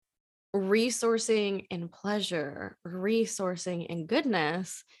resourcing in pleasure, resourcing in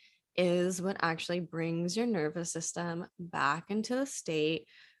goodness is what actually brings your nervous system back into the state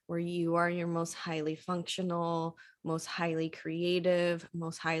where you are your most highly functional, most highly creative,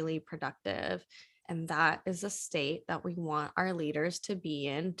 most highly productive. And that is a state that we want our leaders to be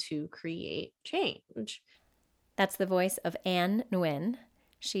in to create change. That's the voice of Anh Nguyen.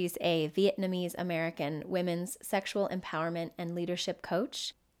 She's a Vietnamese American women's sexual empowerment and leadership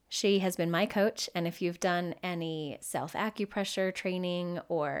coach. She has been my coach, and if you've done any self acupressure training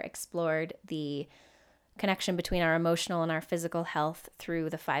or explored the connection between our emotional and our physical health through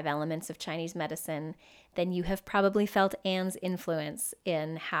the 5 elements of Chinese medicine, then you have probably felt Anne's influence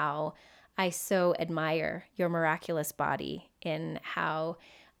in how I so admire your miraculous body, in how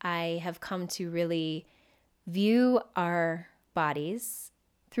I have come to really view our bodies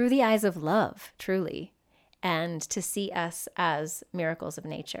through the eyes of love, truly, and to see us as miracles of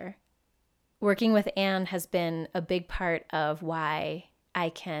nature. Working with Anh has been a big part of why I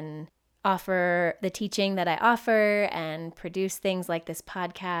can offer the teaching that I offer and produce things like this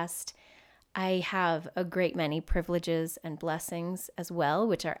podcast. I have a great many privileges and blessings as well,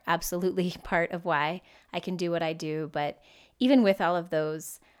 which are absolutely part of why I can do what I do. But even with all of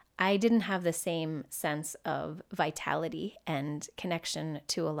those, I didn't have the same sense of vitality and connection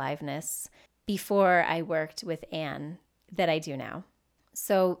to aliveness before I worked with Anh that I do now.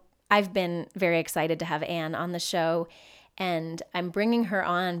 So I've been very excited to have Anh on the show, and I'm bringing her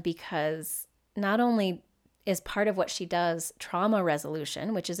on because not only is part of what she does trauma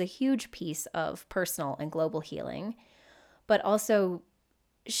resolution, which is a huge piece of personal and global healing, but also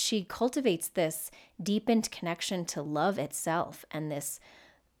she cultivates this deepened connection to love itself and this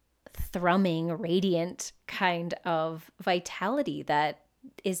thrumming, radiant kind of vitality that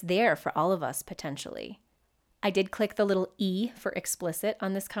is there for all of us potentially. I did click the little E for explicit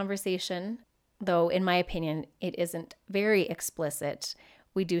on this conversation, though in my opinion, it isn't very explicit.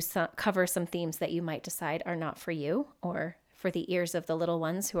 We do cover some themes that you might decide are not for you or for the ears of the little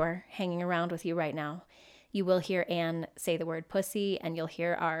ones who are hanging around with you right now. You will hear Anh say the word pussy, and you'll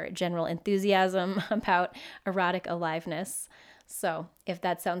hear our general enthusiasm about erotic aliveness. So if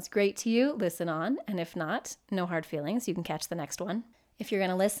that sounds great to you, listen on. And if not, no hard feelings. You can catch the next one. If you're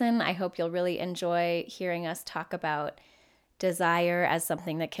going to listen, I hope you'll really enjoy hearing us talk about desire as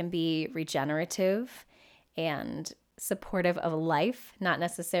something that can be regenerative and supportive of life, not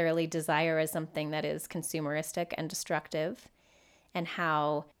necessarily desire as something that is consumeristic and destructive, and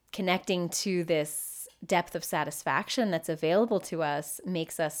how connecting to this depth of satisfaction that's available to us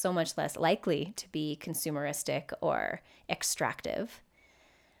makes us so much less likely to be consumeristic or extractive.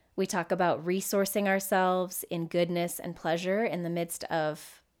 We talk about resourcing ourselves in goodness and pleasure in the midst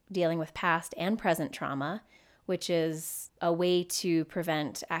of dealing with past and present trauma, which is a way to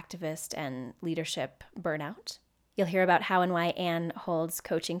prevent activist and leadership burnout. You'll hear about how and why Anh holds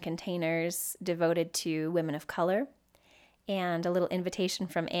coaching containers devoted to women of color, and a little invitation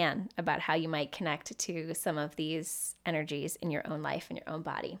from Anh about how you might connect to some of these energies in your own life and your own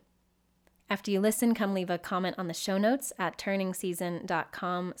body. After you listen, come leave a comment on the show notes at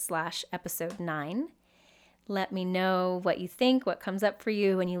turningseason.com/episode 9. Let me know what you think, what comes up for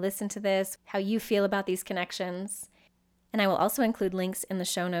you when you listen to this, how you feel about these connections. And I will also include links in the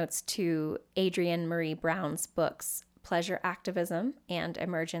show notes to Adrienne Maree Brown's books, Pleasure Activism and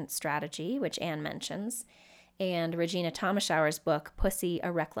Emergent Strategy, which Anh mentions, and Regina Thomashauer's book, Pussy,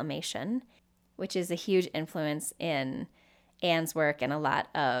 a Reclamation, which is a huge influence in Anne's work and a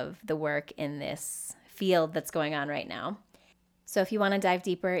lot of the work in this field that's going on right now. So if you want to dive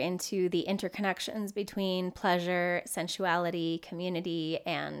deeper into the interconnections between pleasure, sensuality, community,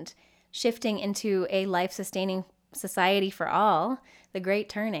 and shifting into a life-sustaining society for all, the Great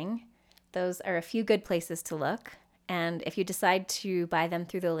Turning, those are a few good places to look. And if you decide to buy them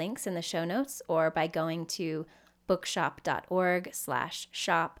through the links in the show notes or by going to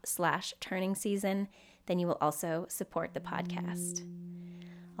bookshop.org/shop/turningseason, then you will also support the podcast.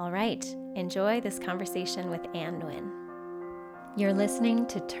 All right, enjoy this conversation with Anh Nguyen. You're listening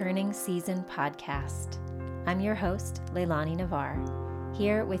to Turning Season Podcast. I'm your host, Leilani Navar,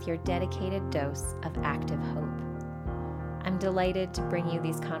 here with your dedicated dose of active hope. I'm delighted to bring you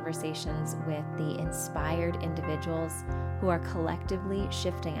these conversations with the inspired individuals who are collectively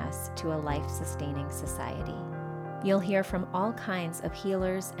shifting us to a life-sustaining society. You'll hear from all kinds of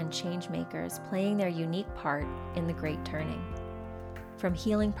healers and change makers playing their unique part in the Great Turning. From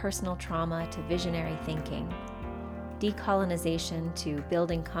healing personal trauma to visionary thinking, decolonization to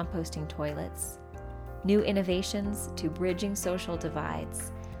building composting toilets, new innovations to bridging social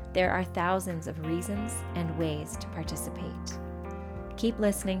divides, there are thousands of reasons and ways to participate. Keep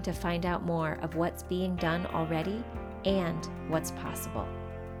listening to find out more of what's being done already and what's possible.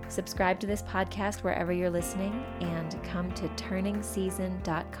 Subscribe to this podcast wherever you're listening and come to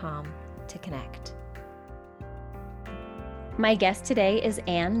turningseason.com to connect. My guest today is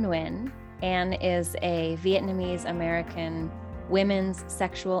Anh Nguyen. Anh is a Vietnamese American women's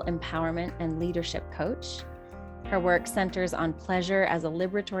sexual empowerment and leadership coach. Her work centers on pleasure as a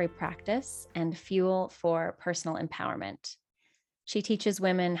liberatory practice and fuel for personal empowerment. She teaches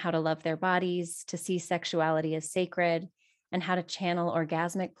women how to love their bodies, to see sexuality as sacred, and how to channel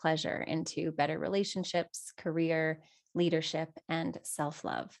orgasmic pleasure into better relationships, career, leadership, and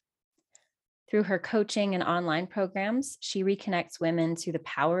self-love. Through her coaching and online programs, she reconnects women to the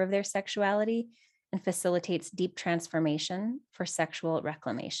power of their sexuality and facilitates deep transformation for sexual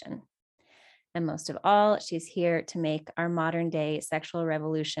reclamation. And most of all, she's here to make our modern day sexual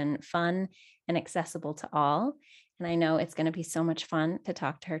revolution fun and accessible to all. And I know it's going to be so much fun to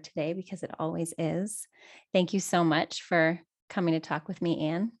talk to her today because it always is. Thank you so much for coming to talk with me,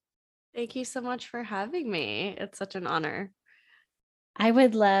 Anh. Thank you so much for having me. It's such an honor. I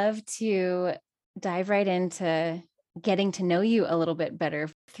would love to dive right into getting to know you a little bit better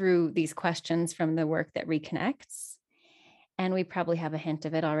through these questions from the work that reconnects. And we probably have a hint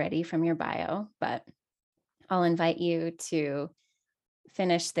of it already from your bio, but I'll invite you to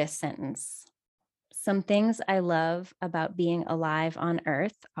finish this sentence. Some things I love about being alive on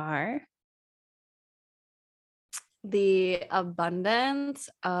Earth are the abundance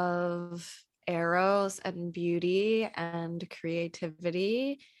of eros and beauty and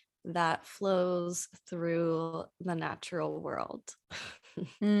creativity that flows through the natural world.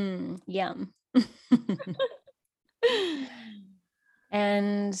 Yum.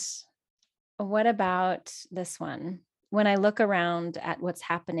 And what about this one? When I look around at what's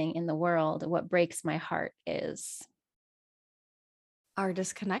happening in the world, what breaks my heart is our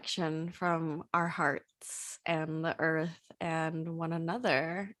disconnection from our hearts and the earth and one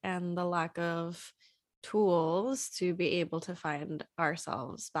another, and the lack of tools to be able to find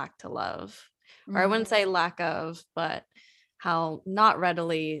ourselves back to love. Or I wouldn't say lack of, but how not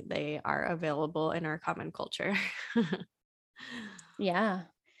readily they are available in our common culture. Yeah.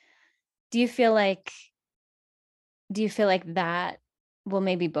 Do you feel like that, well,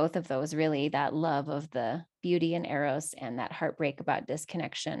 maybe both of those really, that love of the beauty and eros and that heartbreak about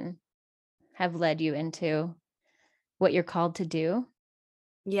disconnection have led you into what you're called to do?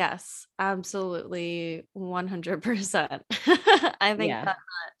 Yes, absolutely 100%. I think Yeah. that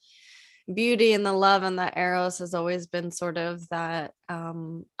beauty and the love and the eros has always been sort of that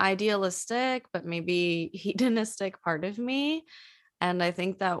idealistic but maybe hedonistic part of me. And I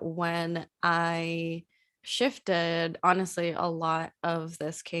think that when I shifted, honestly, a lot of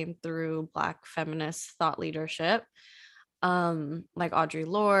this came through Black feminist thought leadership, like Audre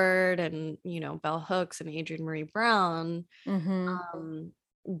Lorde and, Bell Hooks and Adrienne Marie Brown, um,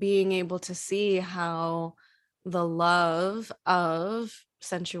 being able to see how the love of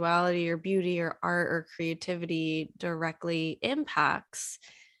sensuality or beauty or art or creativity directly impacts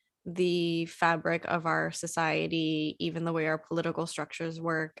the fabric of our society, even the way our political structures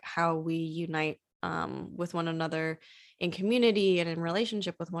work, how we unite with one another in community and in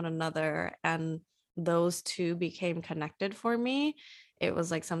relationship with one another. And those two became connected for me. It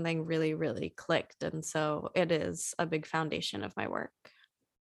was like something really, really clicked. And so it is a big foundation of my work.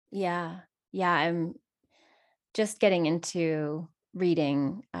 Yeah. Yeah. I'm just getting into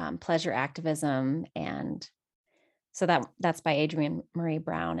reading pleasure activism, and so that's by Adrienne Marie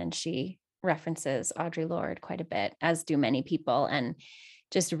Brown, and she references Audre Lorde quite a bit, as do many people, and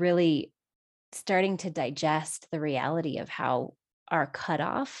just really starting to digest the reality of how our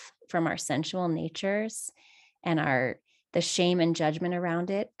cutoff from our sensual natures and the shame and judgment around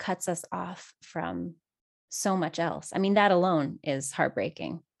it cuts us off from so much else. I mean, that alone is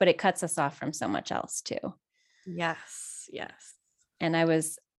heartbreaking, but it cuts us off from so much else too. Yes, yes. And I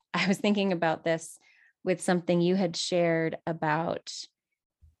was thinking about this with something you had shared about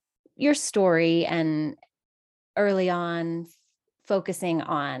your story, and early on focusing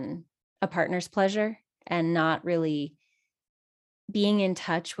on a partner's pleasure and not really being in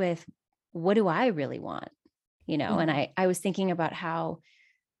touch with what do I really want, and I was thinking about how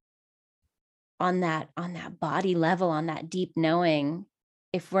on that body level, on that deep knowing,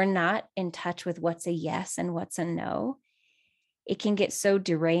 if we're not in touch with what's a yes and what's a no, it can get so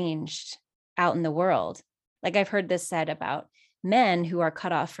deranged out in the world. Like I've heard this said about men who are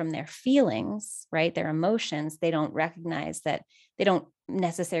cut off from their feelings, right? Their emotions. They don't recognize that, they don't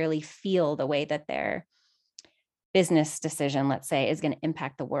necessarily feel the way that their business decision, let's say, is going to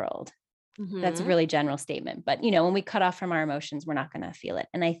impact the world. That's a Mhm. really general statement, but when we cut off from our emotions, we're not going to feel it.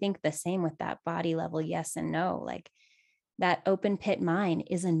 And I think the same with that body level yes and no. Like that open pit mine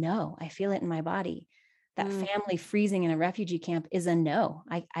is a no. I feel it in my body. That Mhm. family freezing in a refugee camp is a no.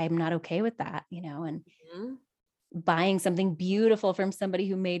 I'm not okay with that, and buying something beautiful from somebody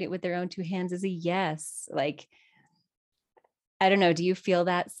who made it with their own two hands is a yes. Like, I don't know. Do you feel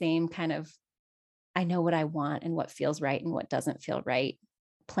that same kind of, I know what I want and what feels right and what doesn't feel right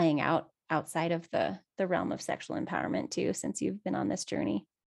playing out outside of the realm of sexual empowerment too, since you've been on this journey?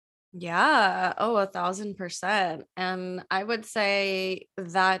 Yeah. Oh, 1,000%. And I would say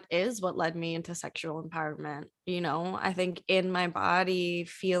that is what led me into sexual empowerment. I think in my body,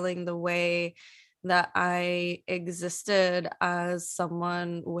 feeling the way that I existed as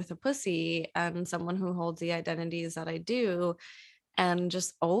someone with a pussy and someone who holds the identities that I do, and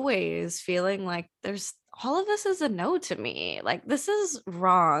just always feeling like there's all of this is a no to me. Like, this is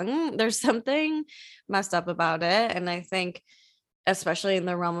wrong. There's something messed up about it. And I think, especially in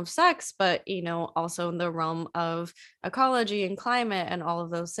the realm of sex, but also in the realm of ecology and climate and all of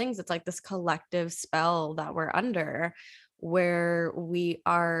those things, it's like this collective spell that we're under, where we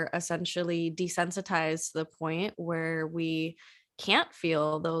are essentially desensitized to the point where we can't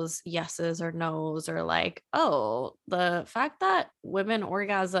feel those yeses or nos, or like, oh, the fact that women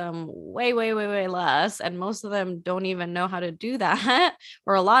orgasm way, way, way, way less, and most of them don't even know how to do that,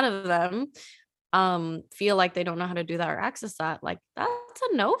 or a lot of them feel like they don't know how to do that or access that, like, that's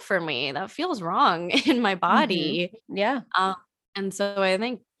a no for me. That feels wrong in my Hmm. body. Yeah. um and so I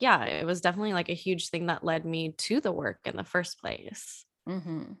think, yeah, it was definitely like a huge thing that led me to the work in the first place.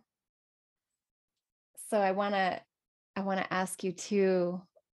 Hmm. So I want to ask you too,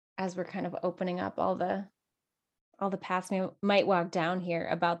 as we're kind of opening up all the paths we might walk down here,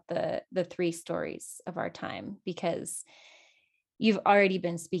 about the three stories of our time, because you've already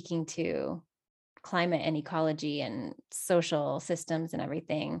been speaking to climate and ecology and social systems and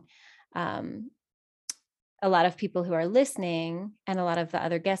everything. Um, a lot of people who are listening and a lot of the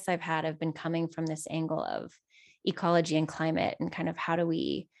other guests I've had have been coming from this angle of ecology and climate and kind of how do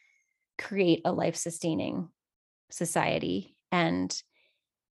we create a life sustaining society. And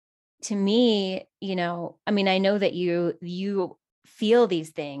to me, I mean, I know that you feel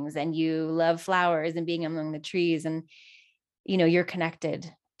these things and you love flowers and being among the trees, and you're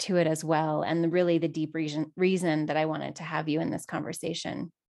connected to it as well. And really the deep reason that I wanted to have you in this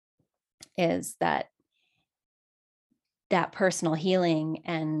conversation is that personal healing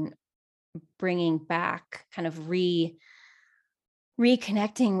and bringing back, kind of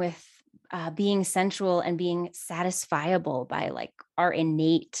reconnecting with being sensual and being satisfiable by like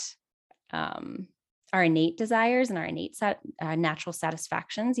um, our innate desires and our innate natural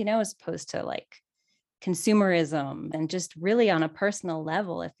satisfactions, as opposed to like consumerism. And just really on a personal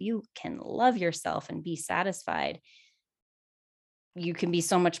level, if you can love yourself and be satisfied, you can be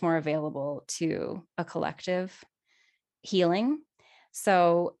so much more available to a collective healing.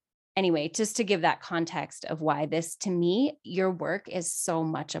 So, anyway, just to give that context of why this, to me, your work is so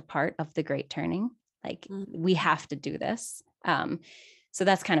much a part of the Great Turning. Like, we Mhm. have to do this. So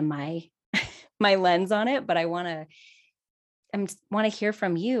that's kind of my lens on it. But I want to hear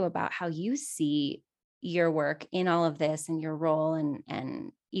from you about how you see your work in all of this and your role,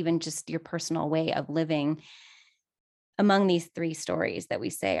 and even just your personal way of living among these three stories that we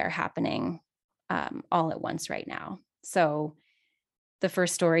say are happening all at once right now. So the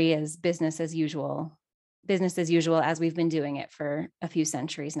first story is business as usual, as we've been doing it for a few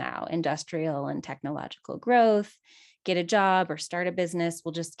centuries now. Industrial and technological growth, get a job or start a business.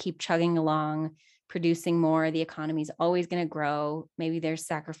 We'll just keep chugging along, producing more. The economy is always going to grow. Maybe there's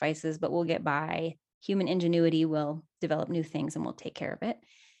sacrifices, but we'll get by. Human ingenuity will develop new things and we'll take care of it.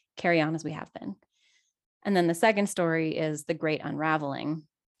 Carry on as we have been. And then the second story is the great unraveling,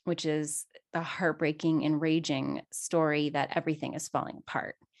 which is the heartbreaking, enraging story that everything is falling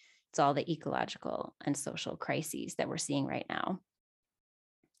apart. It's all the ecological and social crises that we're seeing right now.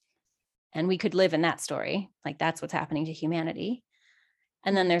 And we could live in that story. Like, that's what's happening to humanity.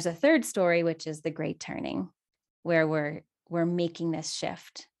 And then Mhm. there's a third story, which is the great turning, where we're making this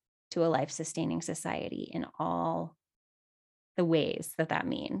shift to a life-sustaining society in all the ways that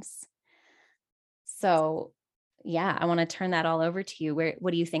means. So, yeah, I want to turn that all over to you.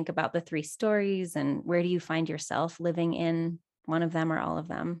 What do you think about the three stories, and where do you find yourself living in one of them or all of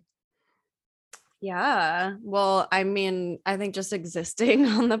them? Yeah. Well, I mean, I think just existing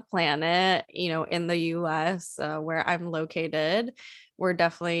on the planet, in the US, where I'm located, we're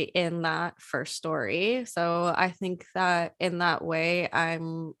definitely in that first story. So I think that in that way,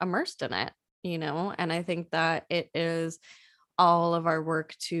 I'm immersed in it, and I think that it is all of our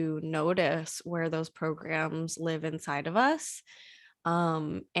work to notice where those programs live inside of us,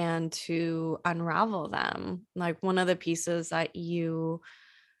 and to unravel them. Like one of the pieces that you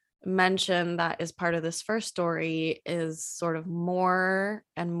mentioned that is part of this first story is sort of more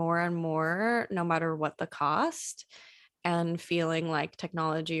and more and more, no matter what the cost, and feeling like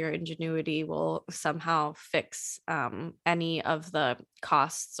technology or ingenuity will somehow fix any of the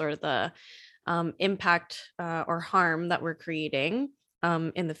costs or the impact or harm that we're creating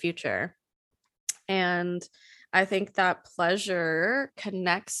in the future. And I think that pleasure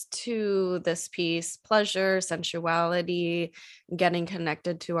connects to this piece. Pleasure, sensuality, getting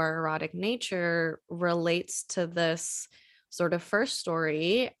connected to our erotic nature relates to this sort of first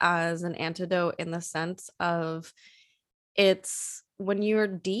story as an antidote, in the sense of, it's when you're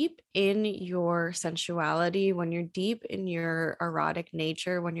deep in your sensuality, when you're deep in your erotic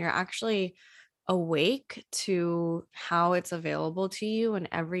nature, when you're actually awake to how it's available to you in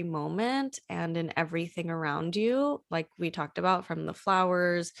every moment and in everything around you, like we talked about, from the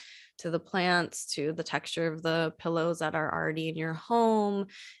flowers to the plants to the texture of the pillows that are already in your home,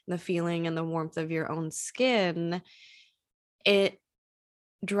 the feeling and the warmth of your own skin, it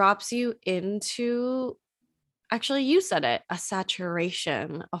drops you into, actually, you said it, a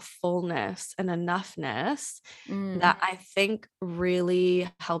saturation, a fullness, an enoughness Mm. that I think really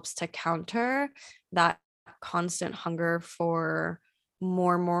helps to counter that constant hunger for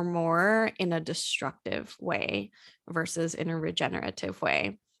more, more, more in a destructive way versus in a regenerative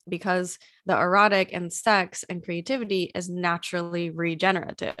way. Because the erotic and sex and creativity is naturally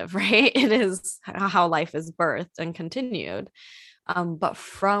regenerative, right? It is how life is birthed and continued, but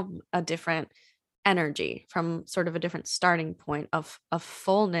from a different energy, from sort of a different starting point of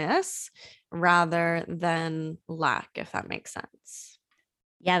fullness rather than lack, if that makes sense.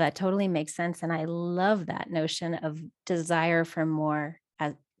 Yeah, that totally makes sense. And I love that notion of desire for more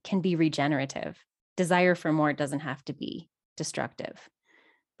as can be regenerative. Desire for more doesn't have to be destructive.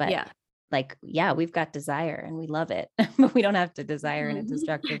 But Yeah. like, yeah, we've got desire and we love it, but we don't have to desire in a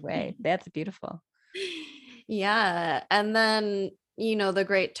destructive way. That's beautiful. Yeah. And then, the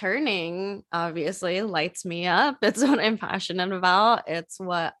great turning obviously lights me up. It's what I'm passionate about. It's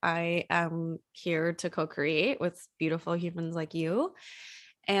what I am here to co create with beautiful humans like you.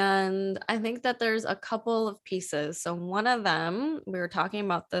 And I think that there's a couple of pieces. So, one of them, we were talking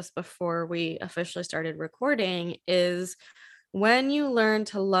about this before we officially started recording, is when you learn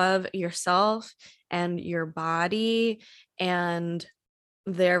to love yourself and your body, and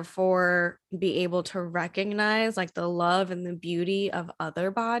therefore be able to recognize like the love and the beauty of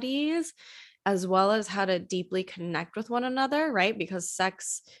other bodies, as well as how to deeply connect with one another, right? Because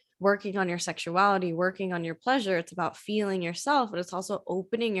sex, working on your sexuality, working on your pleasure, it's about feeling yourself, but it's also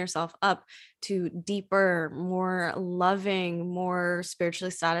opening yourself up to deeper, more loving, more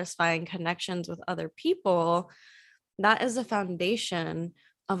spiritually satisfying connections with other people. That is the foundation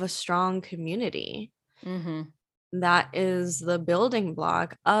of a strong community. Hmm. That is the building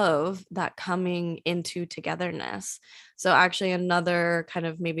block of that coming into togetherness. So, actually, another kind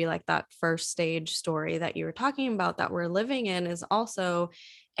of maybe like that first stage story that you were talking about that we're living in is also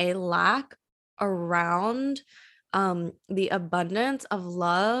a lack around the abundance of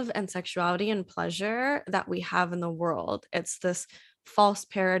love and sexuality and pleasure that we have in the world. It's this false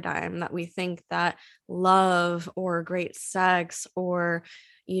paradigm that we think that love or great sex or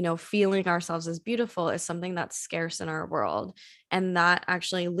feeling ourselves as beautiful is something that's scarce in our world. And that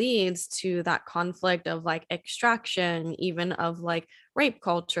actually leads to that conflict of like extraction, even of like rape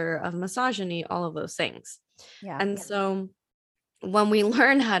culture, of misogyny, all of those things. Yeah. And so when we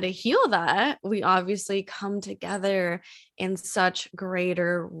learn how to heal that, we obviously come together in such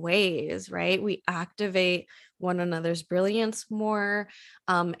greater ways, right? We activate one another's brilliance more.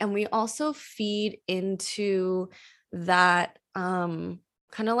 And we also feed into that,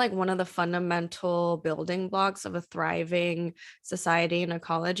 kind of like one of the fundamental building blocks of a thriving society and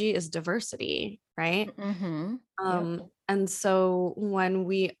ecology is diversity, right? Hmm. Yep. And so when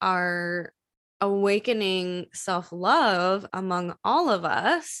we are awakening self love among all of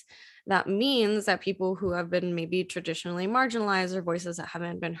us, that means that people who have been maybe traditionally marginalized or voices that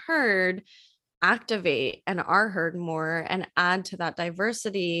haven't been heard activate and are heard more and add to that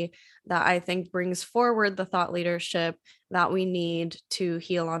diversity that I think brings forward the thought leadership that we need to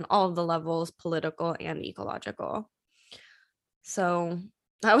heal on all of the levels, political and ecological. So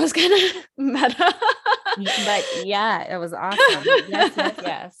that was kind of meta. But yeah, it was awesome. Yes, yes,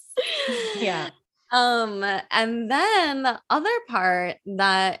 yes. Yeah. And then the other part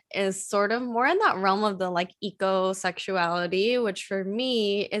that is sort of more in that realm of the like eco sexuality, which for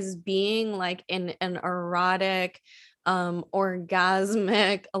me is being like in an erotic,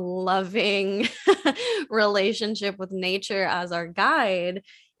 orgasmic, loving relationship with nature as our guide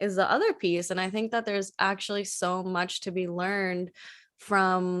is the other piece. And I think that there's actually so much to be learned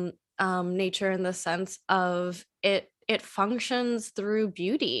from nature in the sense of it functions through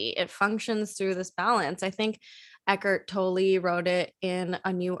beauty. It functions through this balance. I think Eckhart Tolle wrote it in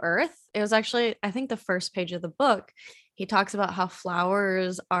A New Earth. It was actually, I think, the first page of the book. He talks about how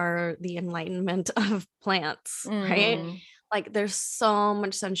flowers are the enlightenment of plants, right? Mm. Like there's so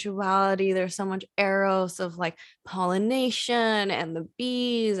much sensuality, there's so much eros of like pollination and the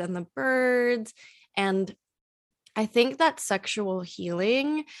bees and the birds. And I think that sexual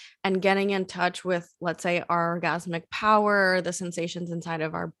healing and getting in touch with, let's say, our orgasmic power, the sensations inside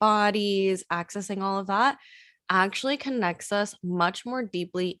of our bodies, accessing all of that actually connects us much more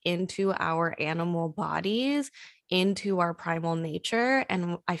deeply into our animal bodies, into our primal nature.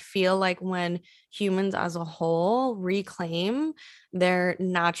 And I feel like when humans as a whole reclaim their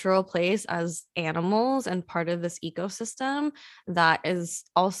natural place as animals and part of this ecosystem, that is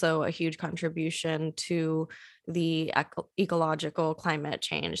also a huge contribution to the ecological climate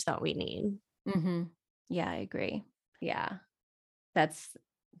change that we need. Mm-hmm. Yeah, I agree. Yeah. That's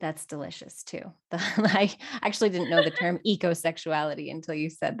that's delicious too. I actually didn't know the term ecosexuality until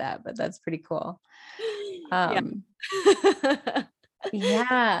you said that, but that's pretty cool. Yeah. Um,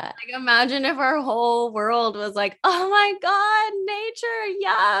 yeah. Like imagine if our whole world was like, oh my God, nature,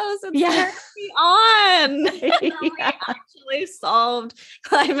 yes, it's Yeah. turning me on. And we Yeah. actually solved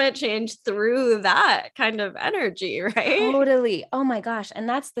climate change through that kind of energy, right? Totally. Oh my gosh. And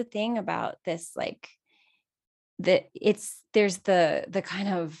that's the thing about this, like that there's the kind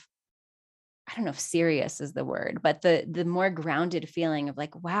of, I don't know if serious is the word, but the more grounded feeling of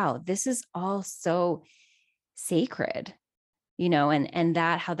like, wow, this is all so sacred, and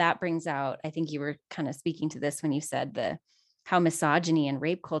that how that brings out, I think you were kind of speaking to this when you said how misogyny and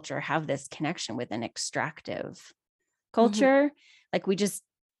rape culture have this connection with an extractive Mhm. culture. Like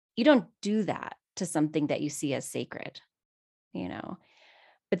you don't do that to something that you see as sacred, you know.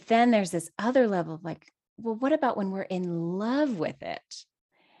 But then there's this other level of like, well, what about when we're in love with it?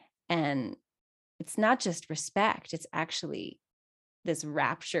 And it's not just respect, it's actually this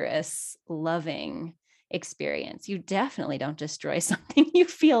rapturous, loving experience. You definitely don't destroy something you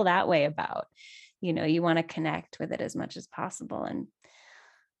feel that way about. You want to connect with it as much as possible and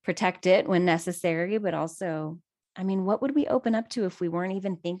protect it when necessary, but also, I mean, what would we open up to if we weren't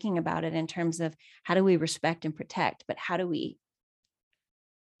even thinking about it in terms of how do we respect and protect, but how do we,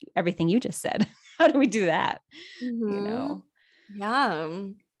 everything you just said, how do we do that? You Mhm. know? Yeah.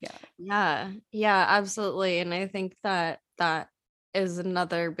 Yeah. Yeah. Yeah, absolutely. And I think that that is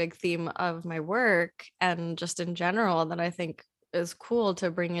another big theme of my work and just in general that I think is cool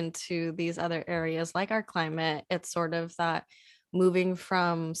to bring into these other areas like our climate. It's sort of that moving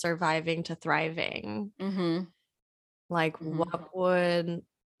from surviving to thriving. Mm-hmm. Like Mm-hmm. what would,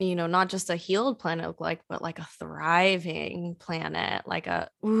 not just a healed planet look like, but like a thriving planet, like a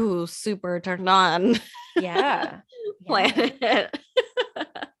ooh, super turned on Yeah. Yeah. planet.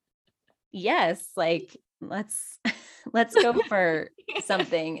 Yes, like let's go for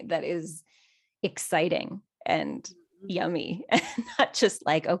something that is exciting and yummy and not just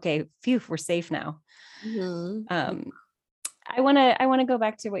like, okay, phew, we're safe now. Mhm. um I want to go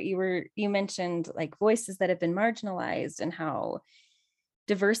back to what you mentioned, like voices that have been marginalized and how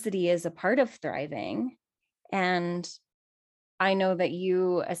diversity is a part of thriving. And I know that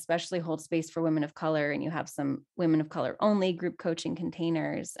you especially hold space for women of color, and you have some women of color only group coaching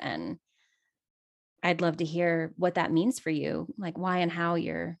containers, and I'd love to hear what that means for you, like why and how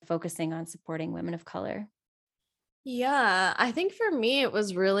you're focusing on supporting women of color. Yeah, I think for me, it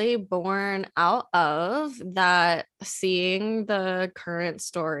was really born out of that seeing the current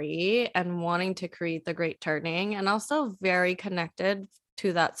story and wanting to create the great turning, and also very connected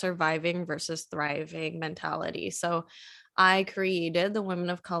to that surviving versus thriving mentality. So I created the Women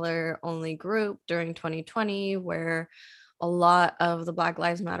of Color Only group during 2020, where a lot of the Black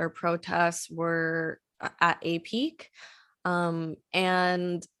Lives Matter protests were at a peak.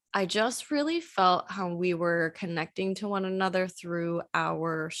 And I just really felt how we were connecting to one another through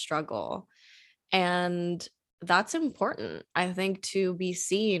our struggle. And that's important, I think, to be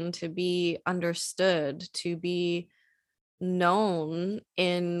seen, to be understood, to be known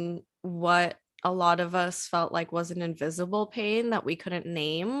in what a lot of us felt like was an invisible pain that we couldn't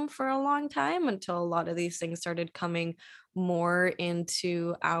name for a long time until a lot of these things started coming more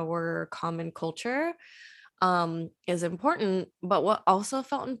into our common culture, is important. But what also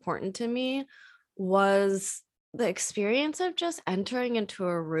felt important to me was the experience of just entering into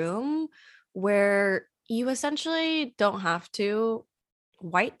a room where you essentially don't have to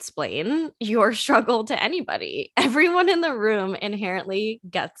white splain your struggle to anybody. Everyone in the room inherently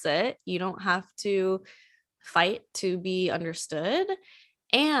gets it. You don't have to fight to be understood.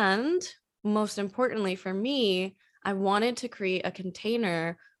 And most importantly for me, I wanted to create a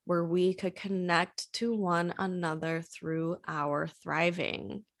container where we could connect to one another through our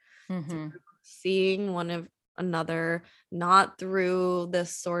thriving, through Mm-hmm. seeing one of another, not through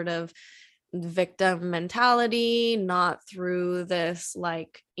this sort of victim mentality, not through this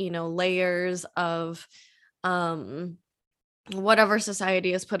like, layers of um whatever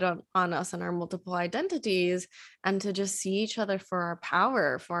society has put on us and our multiple identities, and to just see each other for our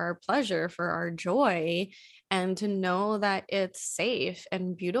power, for our pleasure, for our joy, and to know that it's safe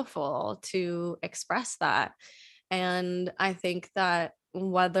and beautiful to express that. And I think that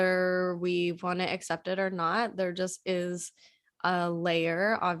whether we want to accept it or not, there just is a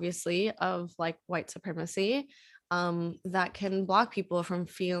layer, obviously, of like white supremacy that can block people from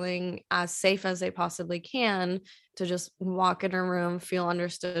feeling as safe as they possibly can to just walk in a room, feel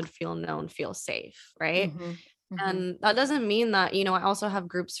understood, feel known, feel safe, right? Mm-hmm. Mm-hmm. And that doesn't mean that, I also have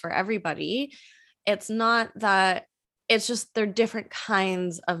groups for everybody. It's not that, it's just they're different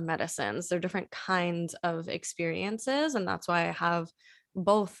kinds of medicines, they're different kinds of experiences. And that's why I have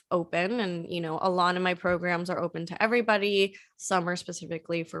both open. And, a lot of my programs are open to everybody, some are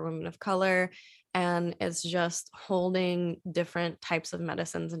specifically for women of color. And it's just holding different types of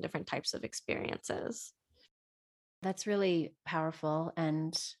medicines and different types of experiences. That's really powerful.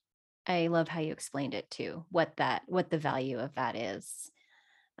 And I love how you explained it too, what the value of that is.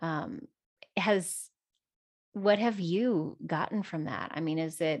 Um, has, what have you gotten from that? I mean,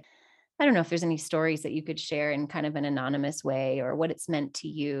 I don't know if there's any stories that you could share in kind of an anonymous way or what it's meant to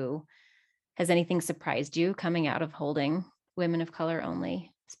you. Has anything surprised you coming out of holding women of color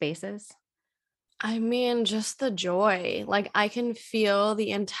only spaces? I mean, just the joy. Like, I can feel the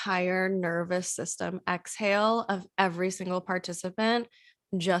entire nervous system exhale of every single participant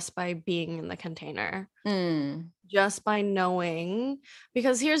just by being in the container, Mm, just by knowing.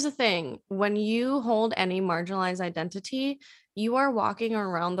 Because here's the thing, when you hold any marginalized identity, you are walking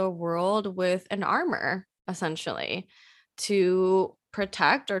around the world with an armor, essentially, to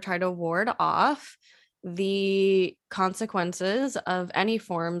protect or try to ward off the consequences of any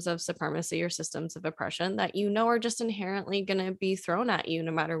forms of supremacy or systems of oppression that are just inherently going to be thrown at you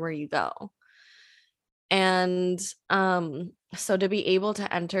no matter where you go. And so to be able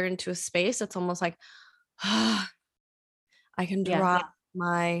to enter into a space, it's almost like I can yeah. drop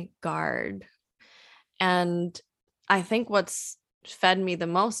my guard. And I think what's fed me the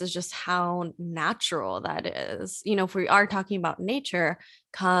most is just how natural that is. If we are talking about nature,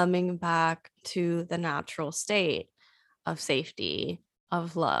 coming back to the natural state of safety,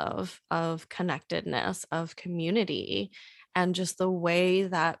 of love, of connectedness, of community, and just the way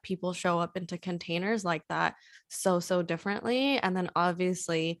that people show up into containers like that so differently. And then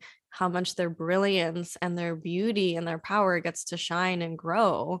obviously, how much their brilliance and their beauty and their power gets to shine and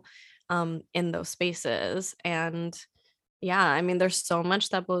grow in those spaces. And yeah, I mean, there's so much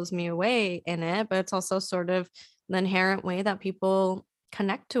that blows me away in it, but it's also sort of the inherent way that people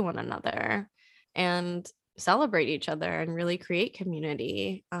connect to one another and celebrate each other and really create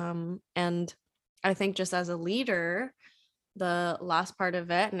community. And I think just as a leader, the last part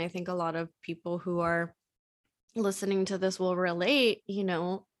of it, and I think a lot of people who are listening to this will relate,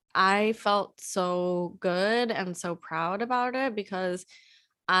 I felt so good and so proud about it because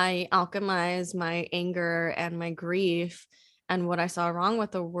I alchemized my anger and my grief and what I saw wrong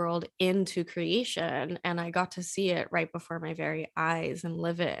with the world into creation. And I got to see it right before my very eyes and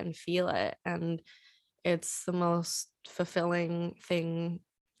live it and feel it. And it's the most fulfilling thing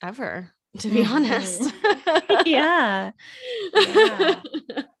ever, to be honest. Mhm. Yeah. Yeah.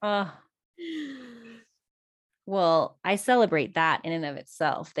 Oh, well, I celebrate that in and of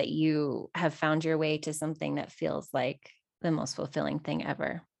itself, that you have found your way to something that feels like the most fulfilling thing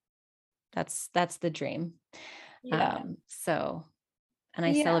ever. That's the dream. Yeah. So, and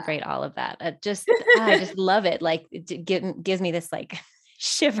I Yeah. celebrate all of that. I just love it. Like gives me this like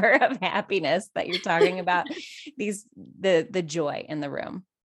shiver of happiness that you're talking about the joy in the room,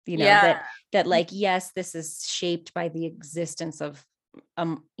 Yeah. that like, yes, this is shaped by the existence of,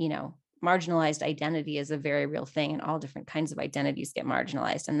 marginalized identity is a very real thing, and all different kinds of identities get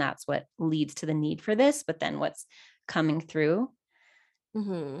marginalized. And that's what leads to the need for this. But then what's coming through is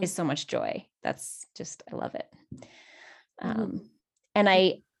Mhm. so much joy. That's just, I love it. Mhm. Um, and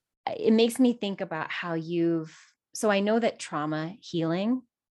it makes me think about how so I know that trauma healing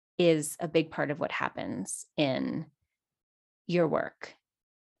is a big part of what happens in your work.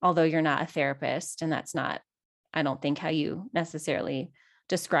 although you're not a therapist, and that's not, I don't think, how you necessarily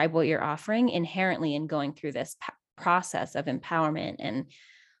describe what you're offering, inherently in going through this process of empowerment and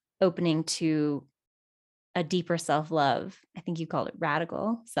opening to a deeper self-love. I think you called it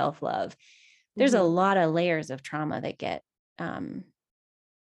radical self-love. There's a Mhm. lot of layers of trauma that get um,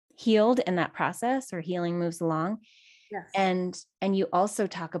 healed in that process, or healing moves along. Yes. And you also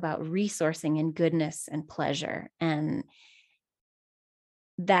talk about resourcing and goodness and pleasure. And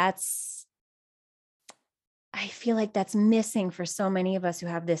that's, I feel like that's missing for so many of us who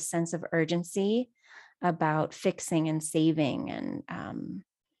have this sense of urgency about fixing and saving, and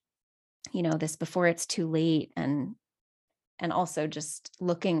this before it's too late, and also just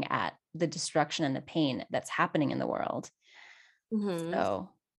looking at the destruction and the pain that's happening in the world. Mhm. So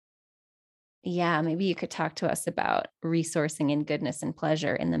yeah, maybe you could talk to us about resourcing and goodness and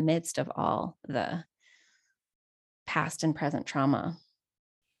pleasure in the midst of all the past and present trauma.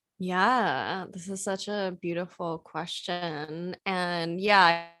 Yeah, this is such a beautiful question. And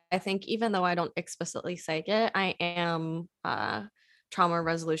yeah, I think even though I don't explicitly say it, I am a trauma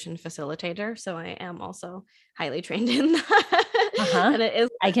resolution facilitator. So I am also highly trained in that. Uh-huh. And it is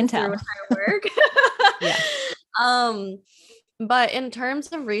I can through tell. which I work. Yeah. um, but in terms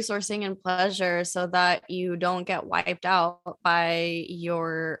of resourcing and pleasure, so that you don't get wiped out by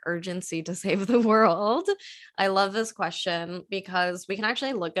your urgency to save the world, I love this question because we can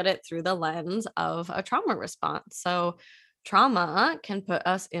actually look at it through the lens of a trauma response. So, trauma can put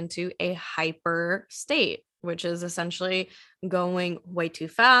us into a hyper state, which is essentially going way too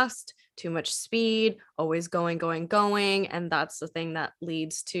fast, too much speed, always going, going, going. And that's the thing that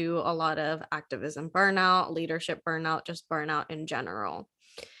leads to a lot of activism burnout, leadership burnout, just burnout in general.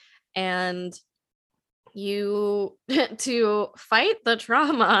 And you to fight the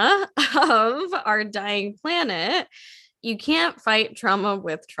trauma of our dying planet, you can't fight trauma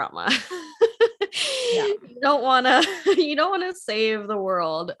with trauma. Yeah. You don't want to you don't want to save the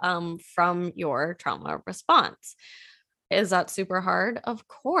world from your trauma response. Is that super hard? Of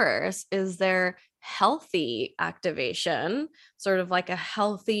course. Is there healthy activation? Sort of like a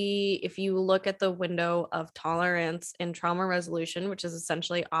healthy, if you look at the window of tolerance in trauma resolution, which is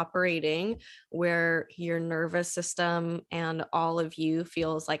essentially operating where your nervous system and all of you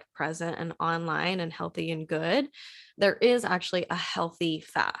feels like present and online and healthy and good, there is actually a healthy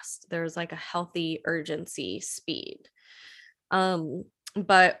fast. There's like a healthy urgency speed. Um,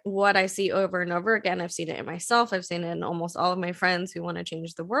 but what I see over and over again, I've seen it in myself, I've seen it in almost all of my friends who want to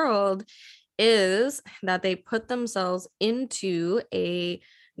change the world, is that they put themselves into a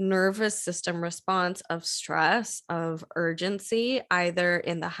nervous system response of stress, of urgency, either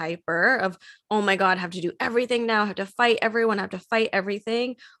in the hyper of, oh my God, have to do everything now, have to fight everyone, have to fight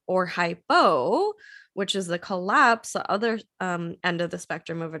everything, or hypo, which is the collapse, the other end of the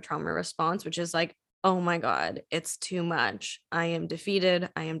spectrum of a trauma response, which is like, oh my God, it's too much. I am defeated.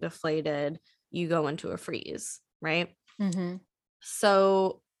 I am deflated. You go into a freeze, right? Mm-hmm.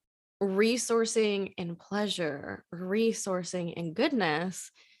 So, resourcing in pleasure, resourcing in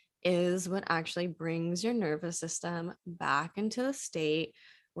goodness is what actually brings your nervous system back into the state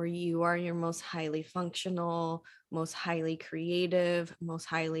where you are your most highly functional, most highly creative, most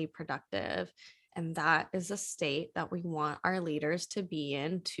highly productive. And that is a state that we want our leaders to be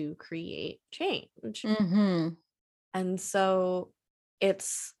in to create change. Mm-hmm. And so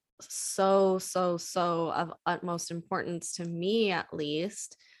it's so of utmost importance to me, at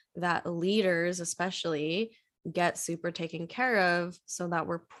least, that leaders, especially, get super taken care of so that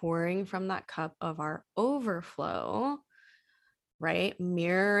we're pouring from that cup of our overflow, right?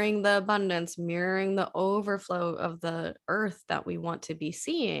 Mirroring the abundance, mirroring the overflow of the earth that we want to be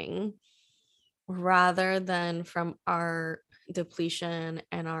seeing, rather than from our depletion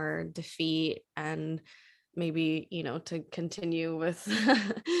and our defeat, and maybe, to continue with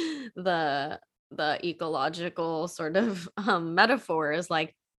the ecological sort of metaphors,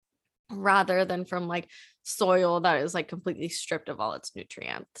 like, rather than from like soil that is like completely stripped of all its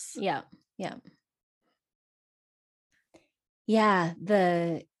nutrients. Yeah. Yeah. Yeah.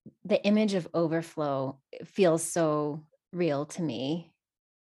 The image of overflow feels so real to me.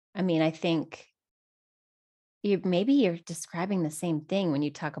 I mean, I think maybe you're describing the same thing when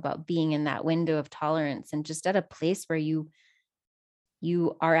you talk about being in that window of tolerance and just at a place where you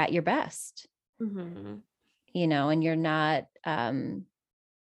are at your best, Hmm. and you're not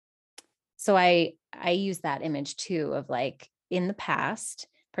so I use that image too of like in the past,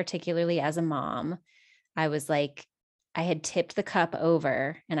 particularly as a mom, I was like, I had tipped the cup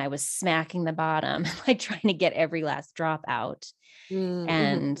over and I was smacking the bottom, like trying to get every last drop out. Mm-hmm.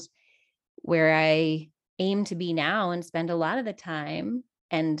 And where I aim to be now and spend a lot of the time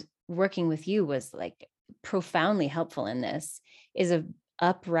and working with you was like profoundly helpful in this, is a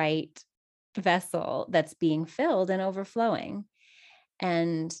upright vessel that's being filled and overflowing.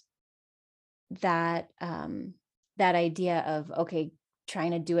 And that idea of, okay,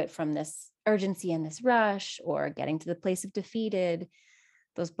 trying to do it from this urgency and this rush, or getting to the place of defeated,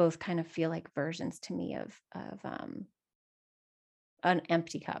 those both kind of feel like versions to me of an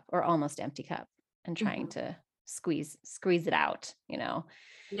empty cup, or almost empty cup, and trying Mhm. to squeeze it out, you know.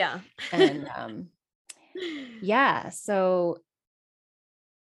 Yeah. And yeah, so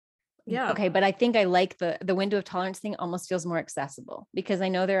Yeah. okay, but I think I like the window of tolerance thing. Almost feels more accessible, because I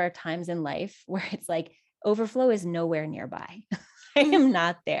know there are times in life where it's like overflow is nowhere nearby. I Mhm. am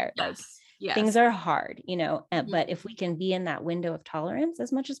not there. Like Yes. things Yes. are hard, you know, but Mhm. if we can be in that window of tolerance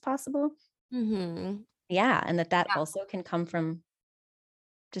as much as possible, Mhm. yeah, and that Yeah. also can come from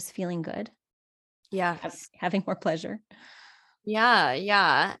just feeling good, Yes. having more pleasure. Yeah,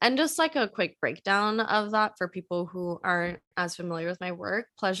 yeah. And just like a quick breakdown of that for people who aren't as familiar with my work,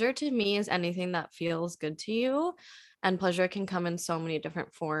 pleasure to me is anything that feels good to you. And pleasure can come in so many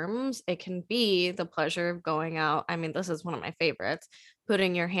different forms. It can be the pleasure of going out. I mean, this is one of my favorites,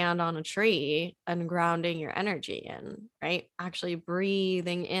 putting your hand on a tree and grounding your energy in, right? Actually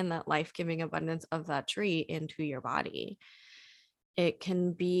breathing in that life giving abundance of that tree into your body. It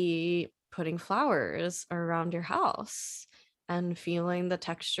can be putting flowers around your house and feeling the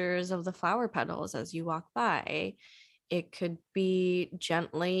textures of the flower petals as you walk by. It could be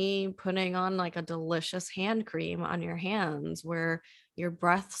gently putting on like a delicious hand cream on your hands where your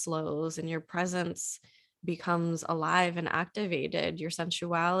breath slows and your presence becomes alive and activated. Your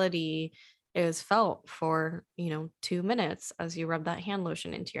sensuality is felt for, 2 minutes as you rub that hand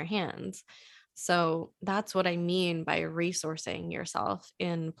lotion into your hands. So that's what I mean by resourcing yourself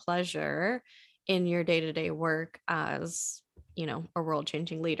in pleasure in your day to day work as, a world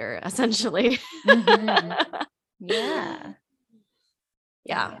changing leader, essentially. Hmm. Yeah.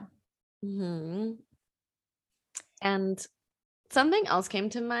 Yeah. Yeah. hmm And something else came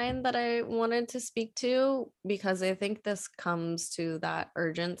to mind that I wanted to speak to because I think this comes to that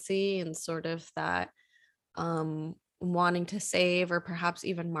urgency and sort of that wanting to save or perhaps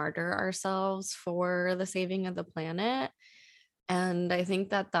even martyr ourselves for the saving of the planet. And I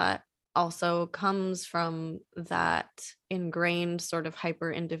think that that also comes from that ingrained sort of hyper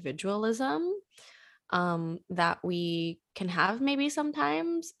individualism that we can have maybe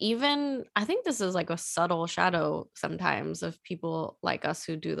sometimes. Even I think this is like a subtle shadow sometimes of people like us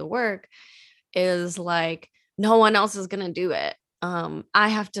who do the work is like, no one else is going to do it. I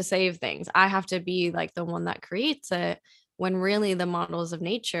have to save things. I have to be like the one that creates it, when really the models of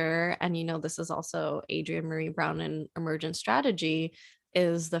nature, and this is also Adrienne Marie Brown and emergent strategy,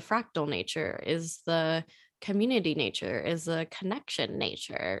 is the fractal nature, is the community nature, is the connection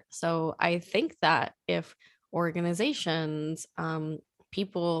nature. So I think that if organizations,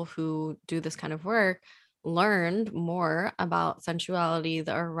 people who do this kind of work, learned more about sensuality,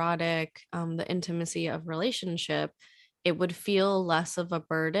 the erotic, the intimacy of relationship, it would feel less of a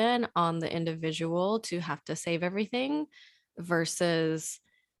burden on the individual to have to save everything versus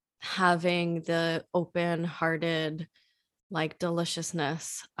having the open hearted, like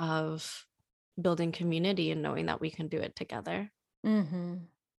deliciousness of building community and knowing that we can do it together. Hmm.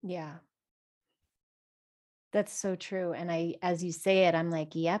 Yeah. That's so true. And as you say it, I'm like,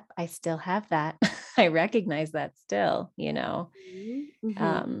 yep, I still have that. I recognize that still, you know. Mhm.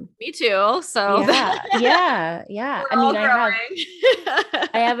 Um, Me too. So yeah, yeah, yeah. I we're all mean, I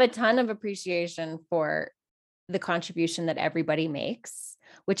growing. have a ton of appreciation for the contribution that everybody makes,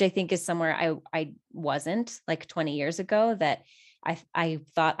 which I think is somewhere I wasn't like 20 years ago, that I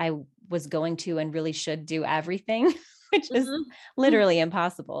thought I was going to and really should do everything, which is Mhm. literally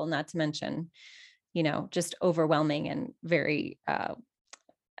impossible, not to mention, just overwhelming and very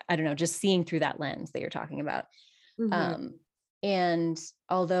I don't know, just seeing through that lens that you're talking about. Mhm. Um, and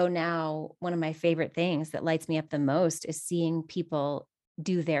although now one of my favorite things that lights me up the most is seeing people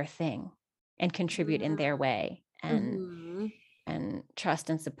do their thing and contribute in their way, Mhm. and trust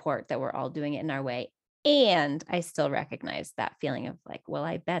and support that we're all doing it in our way. And I still recognize that feeling of like, well,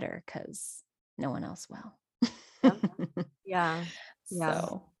 I better, because no one else will. Yeah. Yeah. Yeah.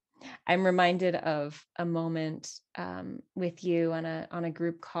 So I'm reminded of a moment with you on a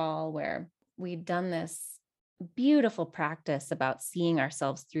group call where we'd done this beautiful practice about seeing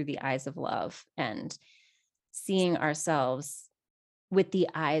ourselves through the eyes of love, and seeing ourselves with the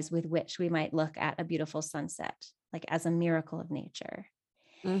eyes with which we might look at a beautiful sunset, like as a miracle of nature.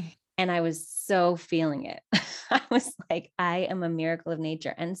 Mm. And I was so feeling it. I was like, I am a miracle of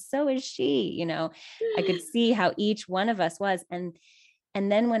nature. And so is she. I could see how each one of us was. And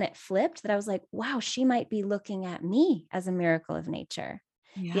And then when it flipped, that I was like, wow, she might be looking at me as a miracle of nature.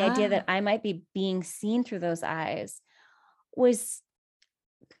 The idea Yeah. that I might be being seen through those eyes was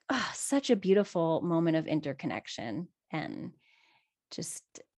such a beautiful moment of interconnection. And just,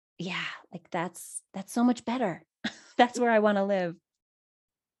 yeah, like that's so much better. That's where I want to live.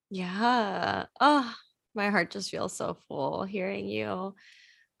 Yeah. Oh, my heart just feels so full hearing you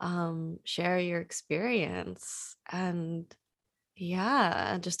share your experience. And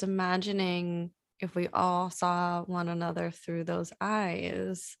yeah, just imagining if we all saw one another through those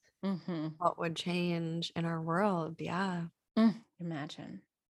eyes, Hmm. what would change in our world? Yeah. Imagine.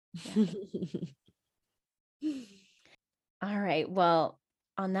 Yeah. All right. Well,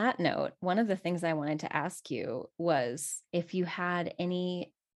 on that note, one of the things I wanted to ask you was if you had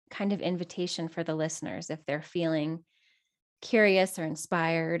any kind of invitation for the listeners, if they're feeling curious or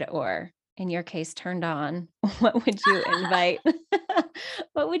inspired, or in your case, turned on, what would you invite?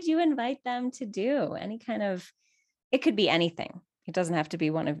 What would you invite them to do? Any kind of, it could be anything. It doesn't have to be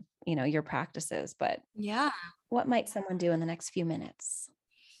one of, your practices, but Yeah. what might someone do in the next few minutes?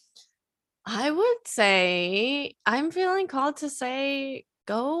 I would say I'm feeling called to say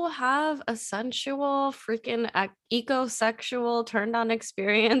go have a sensual, freaking ecosexual turned on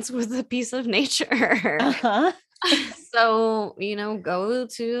experience with a piece of nature. Uh-huh. So, go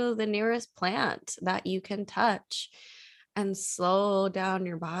to the nearest plant that you can touch and slow down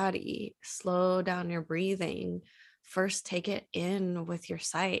your body, slow down your breathing. First, take it in with your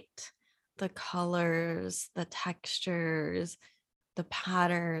sight, the colors, the textures, the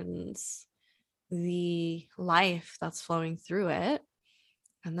patterns, the life that's flowing through it.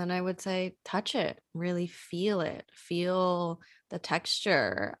 And then I would say, touch it, really feel it, feel the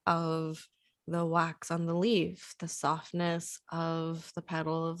texture of the wax on the leaf, the softness of the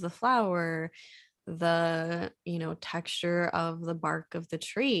petal of the flower, the, texture of the bark of the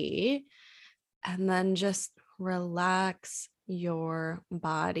tree. And then just relax your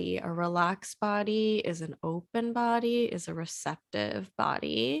body. A relaxed body is an open body, is a receptive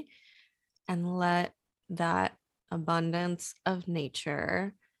body, and let that abundance of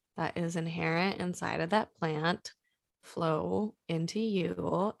nature that is inherent inside of that plant flow into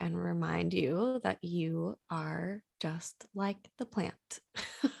you and remind you that you are just like the plant.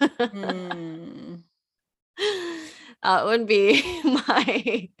 Hmm. That would be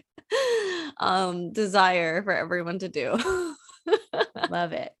my desire for everyone to do.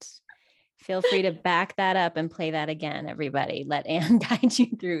 Love it. Feel free to back that up and play that again, everybody. Let Anne guide you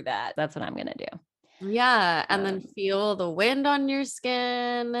through that. That's what I'm going to do. Yeah, and then Um, feel the wind on your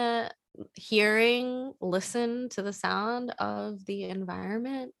skin, listen to the sound of the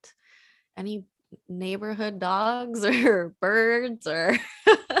environment, any neighborhood dogs or birds or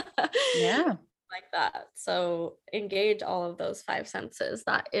yeah. like that. So engage all of those five senses.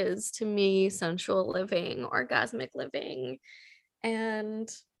 That is to me sensual living, orgasmic living, and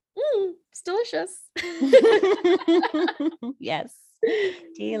it's delicious. Yes.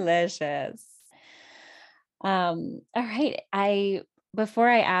 Delicious. All right. Before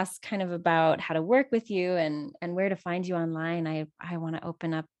I ask kind of about how to work with you and where to find you online, I want to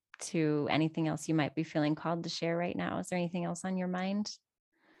open up to anything else you might be feeling called to share right now. Is there anything else on your mind?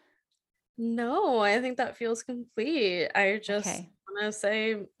 No, I think that feels complete. I just Okay. want to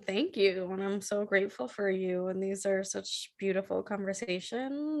say thank you, and I'm so grateful for you. And these are such beautiful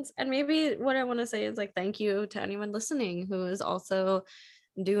conversations. And maybe what I want to say is like thank you to anyone listening who is also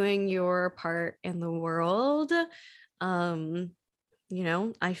doing your part in the world. Um,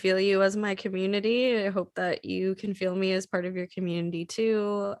 I feel you as my community. I hope that you can feel me as part of your community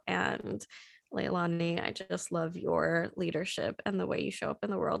too. And Leilani, I just love your leadership and the way you show up in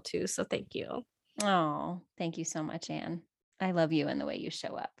the world too. So thank you. Oh, thank you so much, Anne. I love you and the way you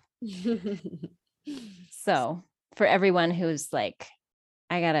show up. So, for everyone who's like,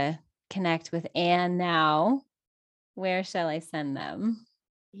 I got to connect with Anne now, where shall I send them?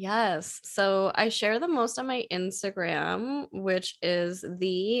 Yes. So I share the most on my Instagram, which is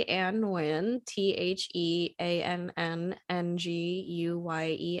the Ann Nguyen,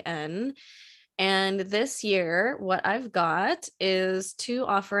 TheAnnNNNGUYEN. And this year, what I've got is two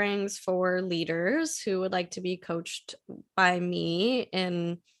offerings for leaders who would like to be coached by me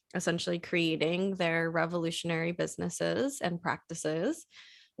in essentially creating their revolutionary businesses and practices,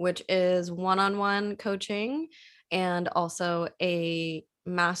 which is one on one coaching and also a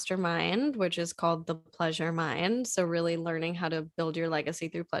mastermind, which is called the Pleasure Mind. So, really learning how to build your legacy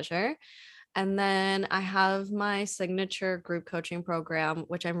through pleasure. And then I have my signature group coaching program,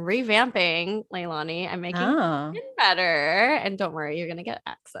 which I'm revamping, Leilani. I'm making Oh, it better. And don't worry, you're going to get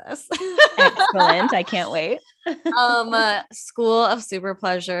access. excellent. I can't wait. School of Super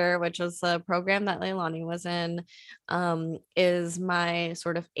Pleasure, which was the program that Leilani was in, is my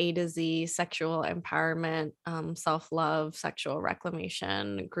sort of A to Z sexual empowerment, self-love, sexual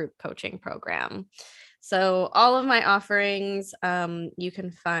reclamation group coaching program. So all of my offerings you can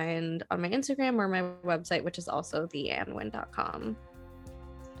find on my Instagram or my website, which is also theannwin.com.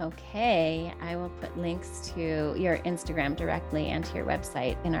 Okay, I will put links to your Instagram directly and to your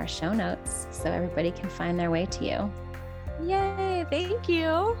website in our show notes so everybody can find their way to you. Yay, thank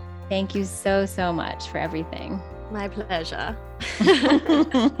you. Thank you so, so much for everything. My pleasure.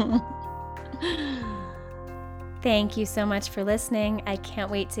 Thank you so much for listening. I can't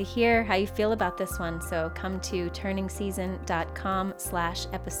wait to hear how you feel about this one. So come to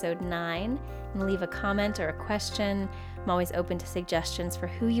turningseason.com/episode 9 and leave a comment or a question. I'm always open to suggestions for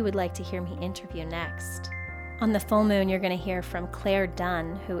who you would like to hear me interview next. On the full moon, you're going to hear from Claire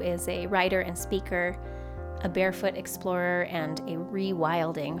Dunn, who is a writer and speaker, a barefoot explorer, and a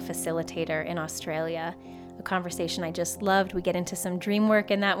rewilding facilitator in Australia. A conversation I just loved. We get into some dream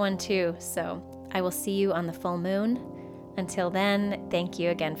work in that one too. So I will see you on the full moon. Until then, thank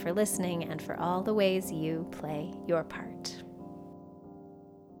you again for listening and for all the ways you play your part.